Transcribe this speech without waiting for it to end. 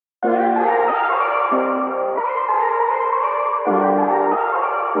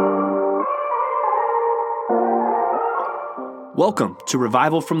Welcome to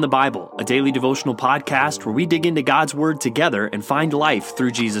Revival from the Bible, a daily devotional podcast where we dig into God's Word together and find life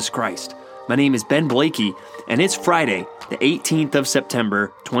through Jesus Christ. My name is Ben Blakey, and it's Friday, the 18th of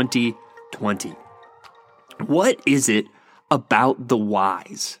September, 2020. What is it about the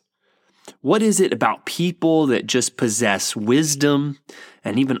wise? What is it about people that just possess wisdom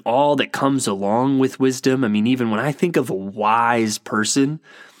and even all that comes along with wisdom? I mean, even when I think of a wise person,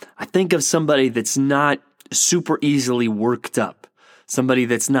 I think of somebody that's not super easily worked up, somebody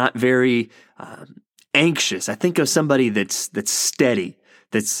that's not very anxious. I think of somebody that's steady,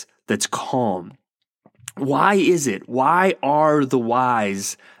 that's calm. Why is it? Why are the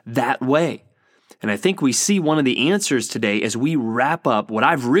wise that way? And I think we see one of the answers today as we wrap up what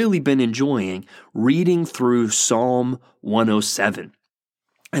I've really been enjoying, reading through Psalm 107.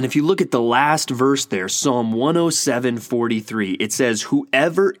 And if you look at the last verse there, Psalm 107:43, it says,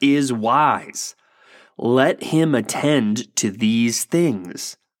 "Whoever is wise, let him attend to these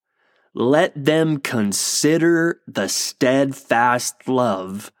things. Let them consider the steadfast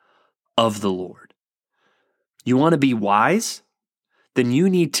love of the Lord." You want to be wise? Then you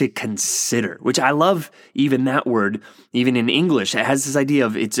need to consider, which I love even that word, even in English. It has this idea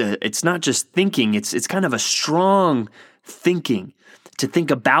of it's not just thinking, it's kind of a strong thinking, to think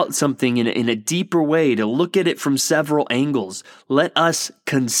about something in a deeper way, to look at it from several angles. Let us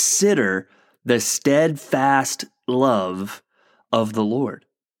consider the steadfast love of the Lord.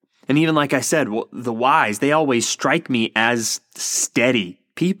 And even like I said, the wise, they always strike me as steady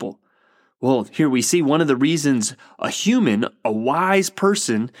people. Well, here we see one of the reasons a wise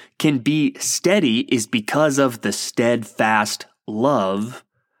person can be steady is because of the steadfast love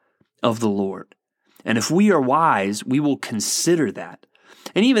of the Lord. And if we are wise, we will consider that.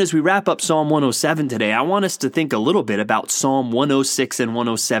 And even as we wrap up Psalm 107 today, I want us to think a little bit about Psalm 106 and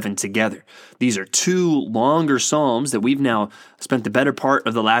 107 together. These are two longer Psalms that we've now spent the better part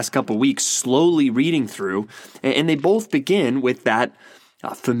of the last couple weeks slowly reading through, and they both begin with that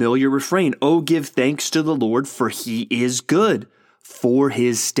familiar refrain, "Oh, give thanks to the Lord, for he is good, for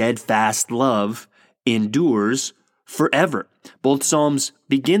his steadfast love endures forever." Both Psalms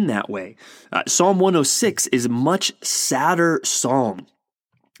begin that way. Psalm 106 is a much sadder psalm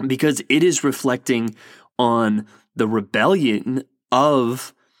because it is reflecting on the rebellion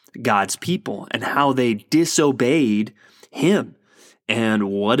of God's people and how they disobeyed him. And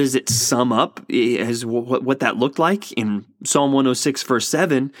what does it sum up as what that looked like? In Psalm 106, verse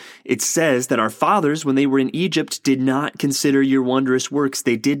 7, it says that our fathers, when they were in Egypt, did not consider your wondrous works.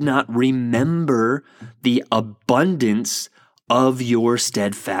 They did not remember the abundance of your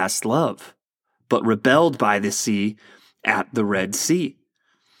steadfast love, but rebelled by the sea at the Red Sea.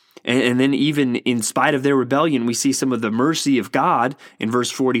 And then even in spite of their rebellion, we see some of the mercy of God in verse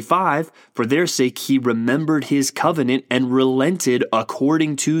 45. For their sake, he remembered his covenant and relented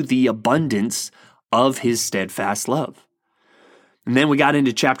according to the abundance of his steadfast love. And then we got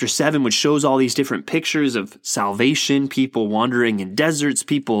into chapter 7, which shows all these different pictures of salvation, people wandering in deserts,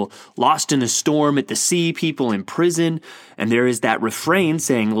 people lost in a storm at the sea, people in prison. And there is that refrain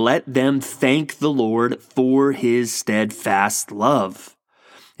saying, "Let them thank the Lord for his steadfast love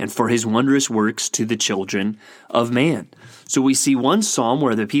and for his wondrous works to the children of man." So we see one psalm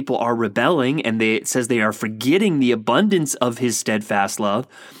where the people are rebelling and it says they are forgetting the abundance of his steadfast love.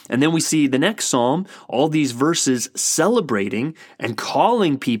 And then we see the next psalm, all these verses celebrating and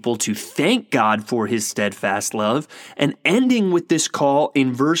calling people to thank God for his steadfast love, and ending with this call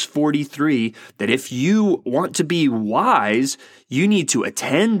in verse 43 that if you want to be wise, you need to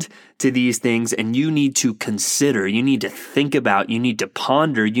attend to these things and you need to consider, you need to think about, you need to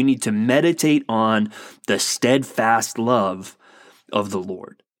ponder, you need to meditate on the steadfast love of the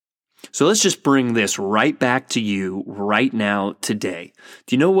Lord. So let's just bring this right back to you right now today.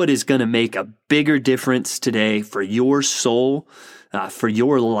 Do you know what is going to make a bigger difference today for your soul, for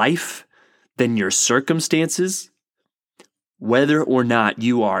your life, than your circumstances? Whether or not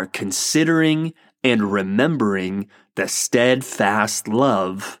you are considering and remembering the steadfast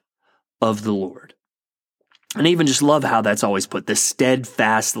love of the Lord. And I even just love how that's always put, the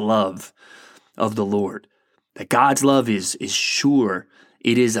steadfast love of the Lord. That God's love is sure,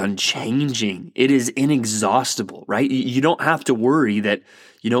 it is unchanging, it is inexhaustible, right? You don't have to worry that,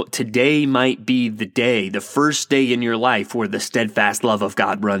 today might be the day, the first day in your life where the steadfast love of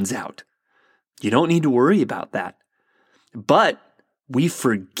God runs out. You don't need to worry about that. But we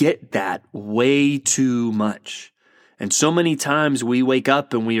forget that way too much. And so many times we wake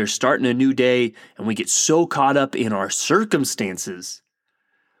up and we are starting a new day and we get so caught up in our circumstances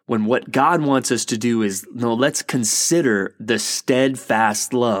when what God wants us to do is, no, let's consider the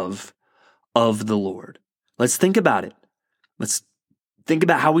steadfast love of the Lord. Let's think about it. Let's think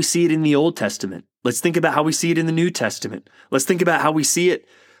about how we see it in the Old Testament. Let's think about how we see it in the New Testament. Let's think about how we see it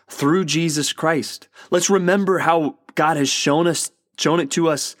through Jesus Christ. Let's remember how God has shown it to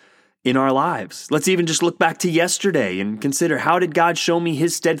us in our lives. Let's even just look back to yesterday and consider, how did God show me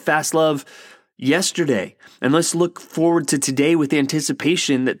his steadfast love yesterday? And let's look forward to today with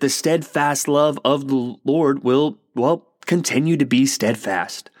anticipation that the steadfast love of the Lord will, continue to be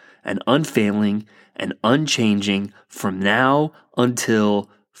steadfast and unfailing and unchanging from now until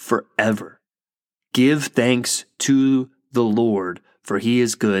forever. Give thanks to the Lord, for he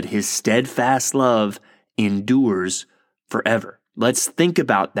is good. His steadfast love endures forever. Let's think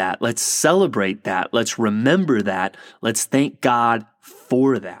about that. Let's celebrate that. Let's remember that. Let's thank God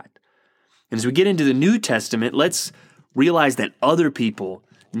for that. And as we get into the New Testament, let's realize that other people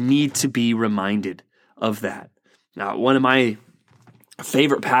need to be reminded of that. Now, one of my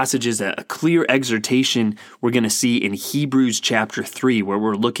favorite passages, a clear exhortation we're going to see in Hebrews chapter 3, where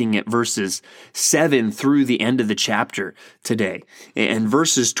we're looking at verses 7 through the end of the chapter today. And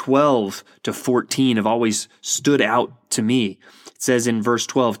verses 12 to 14 have always stood out to me. It says in verse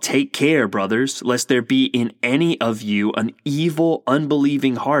 12, "Take care, brothers, lest there be in any of you an evil,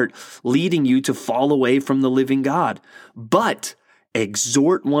 unbelieving heart, leading you to fall away from the living God. But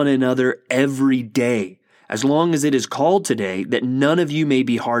exhort one another every day, as long as it is called today, that none of you may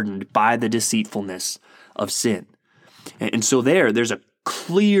be hardened by the deceitfulness of sin." And so there's a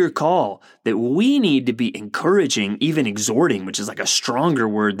clear call that we need to be encouraging, even exhorting, which is like a stronger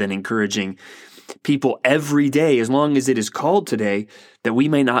word than encouraging, people every day, as long as it is called today, that we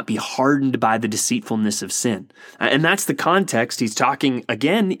may not be hardened by the deceitfulness of sin. And that's the context. He's talking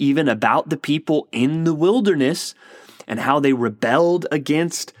again, even about the people in the wilderness and how they rebelled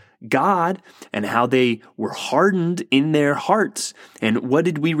against God and how they were hardened in their hearts. And what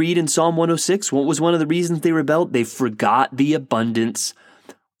did we read in Psalm 106? What was one of the reasons they rebelled? They forgot the abundance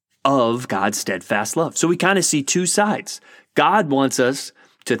of God's steadfast love. So we kind of see two sides. God wants us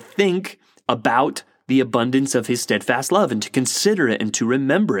to think about the abundance of his steadfast love and to consider it and to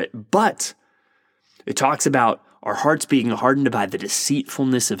remember it. But it talks about our hearts being hardened by the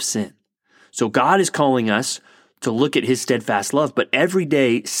deceitfulness of sin. So God is calling us to look at his steadfast love, but every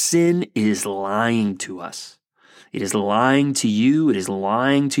day sin is lying to us. It is lying to you. It is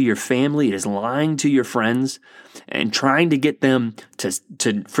lying to your family. It is lying to your friends and trying to get them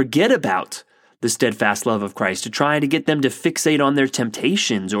to forget about the steadfast love of Christ, to try to get them to fixate on their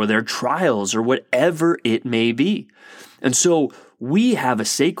temptations or their trials or whatever it may be. And so we have a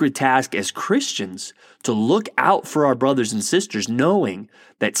sacred task as Christians to look out for our brothers and sisters, knowing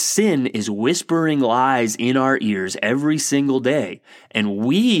that sin is whispering lies in our ears every single day. And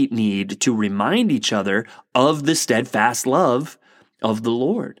we need to remind each other of the steadfast love of the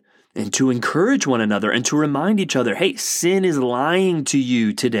Lord and to encourage one another and to remind each other, hey, sin is lying to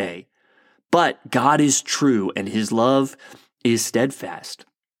you today, but God is true and his love is steadfast.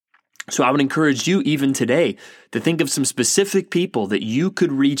 So I would encourage you even today to think of some specific people that you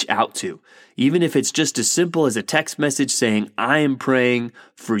could reach out to, even if it's just as simple as a text message saying, I am praying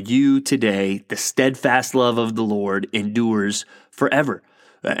for you today. The steadfast love of the Lord endures forever.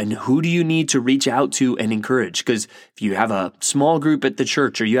 And who do you need to reach out to and encourage? Because if you have a small group at the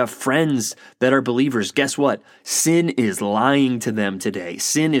church or you have friends that are believers, guess what? Sin is lying to them today.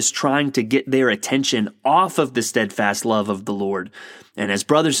 Sin is trying to get their attention off of the steadfast love of the Lord. And as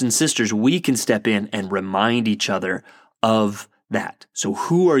brothers and sisters, we can step in and remind each other of that. So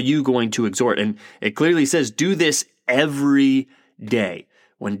who are you going to exhort? And it clearly says, do this every day.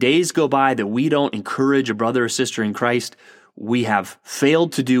 When days go by that we don't encourage a brother or sister in Christ, we have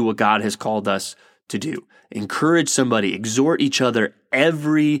failed to do what God has called us to do. Encourage somebody, exhort each other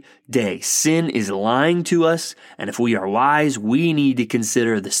every day. Sin is lying to us, and if we are wise, we need to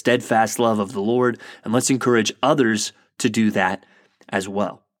consider the steadfast love of the Lord, and let's encourage others to do that as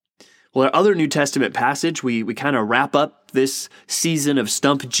well. Well, our other New Testament passage, we kind of wrap up this season of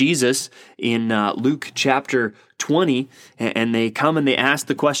Stump Jesus in Luke chapter 20, and they come and they ask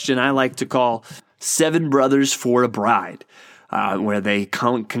the question I like to call 7 Brothers for a Bride, where they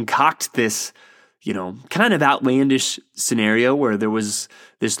concoct this, kind of outlandish scenario where there was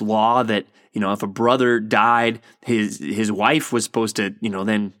this law that, if a brother died, his wife was supposed to,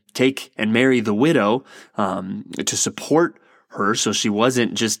 then take and marry the widow to support her, so she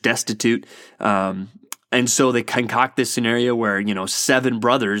wasn't just destitute. And so they concoct this scenario where, 7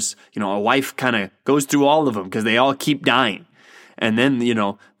 brothers, a wife kind of goes through all of them because they all keep dying. And then,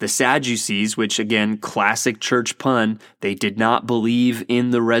 the Sadducees, which again, classic church pun, they did not believe in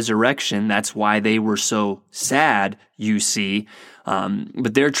the resurrection. That's why they were so sad, you see.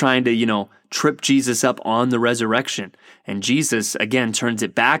 But they're trying to, trip Jesus up on the resurrection. And Jesus, again, turns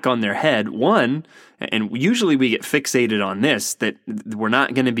it back on their head. One, and usually we get fixated on this, that we're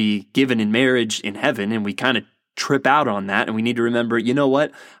not going to be given in marriage in heaven, and we kind of trip out on that. And we need to remember, you know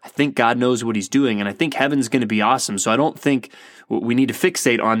what? I think God knows what he's doing, and I think heaven's going to be awesome. So I don't think we need to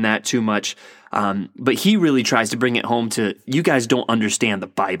fixate on that too much. But he really tries to bring it home to, you guys don't understand the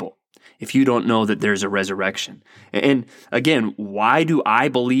Bible if you don't know that there's a resurrection. And again, why do I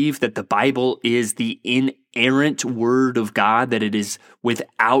believe that the Bible is the inerrant word of God, that it is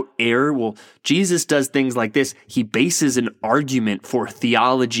without error? Well, Jesus does things like this. He bases an argument for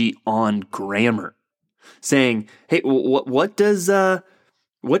theology on grammar, saying, hey, what does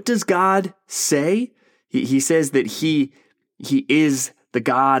God say? He says that he is the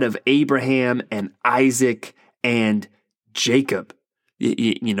God of Abraham and Isaac and Jacob.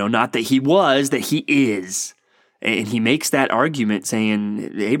 Not that he was, that he is. And he makes that argument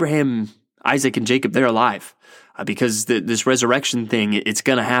saying Abraham, Isaac, and Jacob, they're alive because this resurrection thing, it's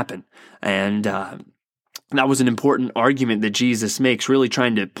going to happen. And that was an important argument that Jesus makes, really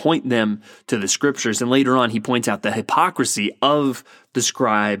trying to point them to the scriptures. And later on, he points out the hypocrisy of the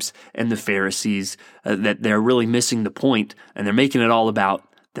scribes and the Pharisees, that they're really missing the point and they're making it all about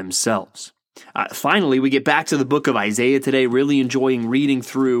themselves. Finally, we get back to the book of Isaiah today, really enjoying reading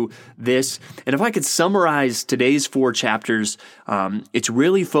through this. And if I could summarize today's 4 chapters, it's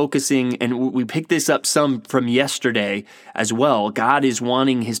really focusing, and we picked this up some from yesterday as well. God is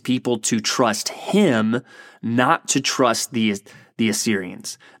wanting his people to trust him, not to trust the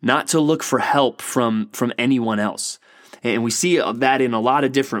Assyrians, not to look for help from anyone else. And we see that in a lot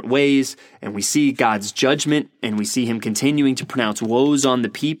of different ways, and we see God's judgment, and we see him continuing to pronounce woes on the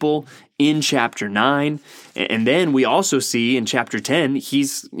people in chapter 9. And then we also see in chapter 10,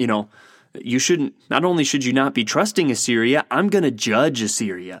 he's, not only should you not be trusting Assyria, I'm going to judge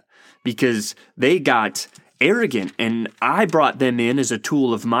Assyria because they got arrogant, and I brought them in as a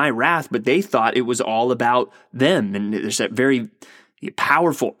tool of my wrath, but they thought it was all about them. And there's that very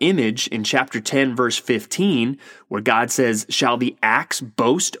powerful image in chapter 10, verse 15, where God says, shall the axe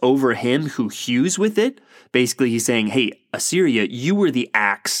boast over him who hews with it? Basically, he's saying, hey, Assyria, you were the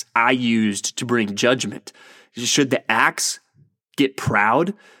axe I used to bring judgment. Should the axe get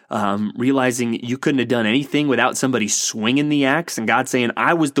proud, realizing you couldn't have done anything without somebody swinging the axe? And God saying,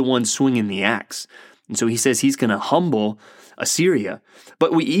 I was the one swinging the axe. And so he says he's going to humble Assyria.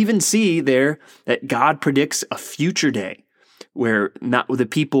 But we even see there that God predicts a future day where not the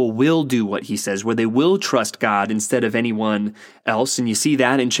people will do what he says, where they will trust God instead of anyone else. And you see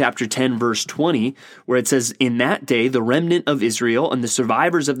that in chapter 10, verse 20, where it says, in that day, the remnant of Israel and the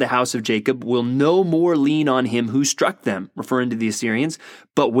survivors of the house of Jacob will no more lean on him who struck them, referring to the Assyrians,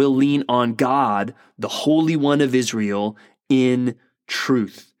 but will lean on God, the Holy One of Israel, in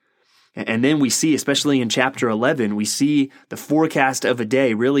truth. And then we see, especially in chapter 11, we see the forecast of a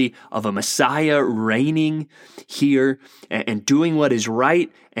day, really, of a Messiah reigning here and doing what is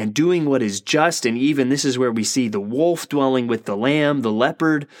right and doing what is just. And even this is where we see the wolf dwelling with the lamb, the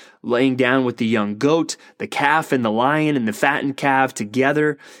leopard laying down with the young goat, the calf and the lion and the fattened calf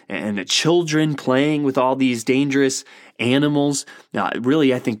together, and the children playing with all these dangerous animals.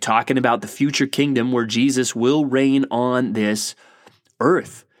 Really, I think talking about the future kingdom where Jesus will reign on this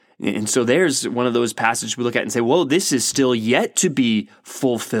earth. And so there's one of those passages we look at and say, whoa, this is still yet to be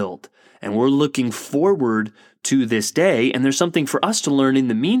fulfilled. And we're looking forward to this day. And there's something for us to learn in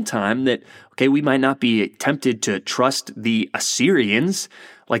the meantime that, okay, we might not be tempted to trust the Assyrians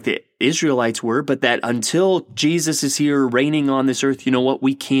like the Israelites were, but that until Jesus is here reigning on this earth, you know what?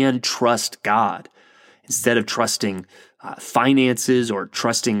 We can trust God instead of trusting finances or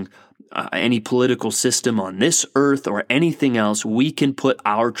trusting any political system on this earth or anything else. We can put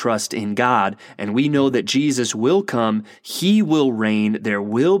our trust in God, and we know that Jesus will come, he will reign, there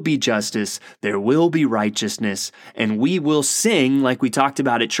will be justice, there will be righteousness, and we will sing, like we talked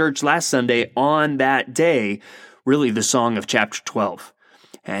about at church last Sunday, on that day, really the song of chapter 12.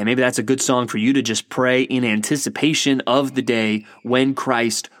 And maybe that's a good song for you to just pray in anticipation of the day when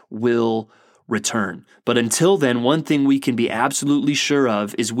Christ will return. But until then, one thing we can be absolutely sure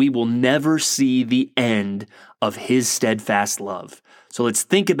of is we will never see the end of his steadfast love. So let's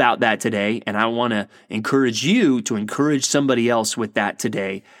think about that today, and I want to encourage you to encourage somebody else with that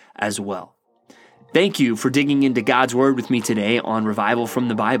today as well. Thank you for digging into God's Word with me today on Revival from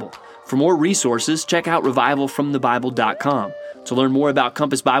the Bible. For more resources, check out revivalfromthebible.com. To learn more about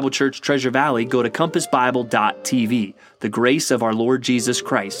Compass Bible Church Treasure Valley, go to compassbible.tv. The grace of our Lord Jesus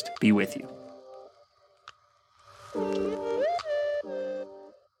Christ be with you.